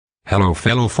Hello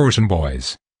fellow Forsen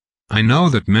boys. I know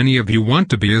that many of you want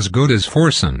to be as good as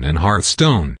Forsen in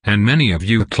Hearthstone, and many of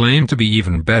you claim to be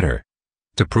even better.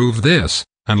 To prove this,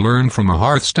 and learn from a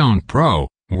Hearthstone pro,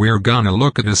 we're gonna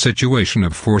look at a situation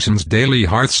of Forsen's daily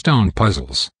Hearthstone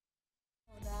puzzles.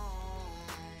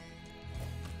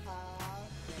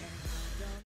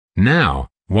 Now,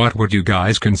 what would you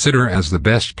guys consider as the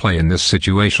best play in this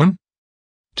situation?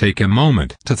 Take a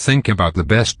moment to think about the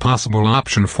best possible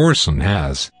option Forsen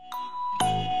has.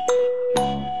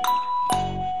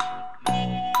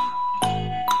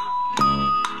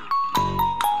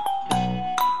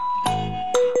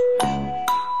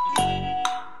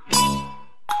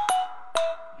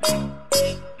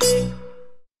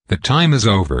 The time is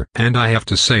over, and I have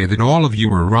to say that all of you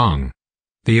are wrong.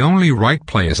 The only right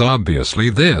play is obviously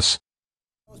this.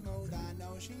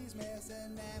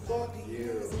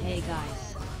 Hey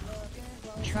guys.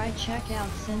 Try check out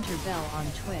Centerbell on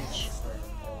Twitch.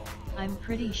 I'm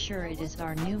pretty sure it is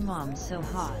our new mom so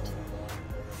hot.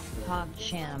 Pog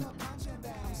champ.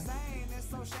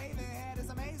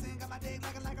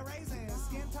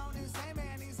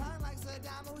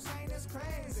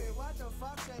 What the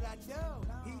fuck should I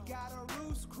do? He got a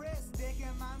roost, Chris, dick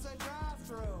and mine's a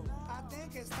drive-through. I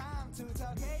think it's time to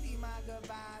tell Katie my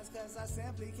goodbyes, cause I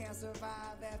simply can't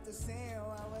survive after seeing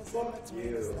what was in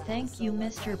between the stars. Thank you,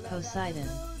 Mr. Poseidon.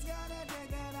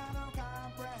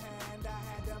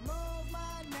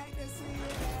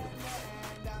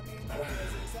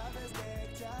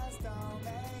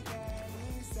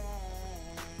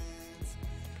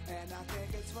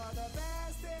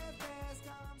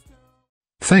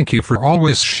 Thank you for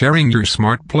always sharing your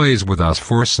smart plays with us,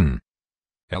 Forsen.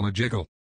 Giggle.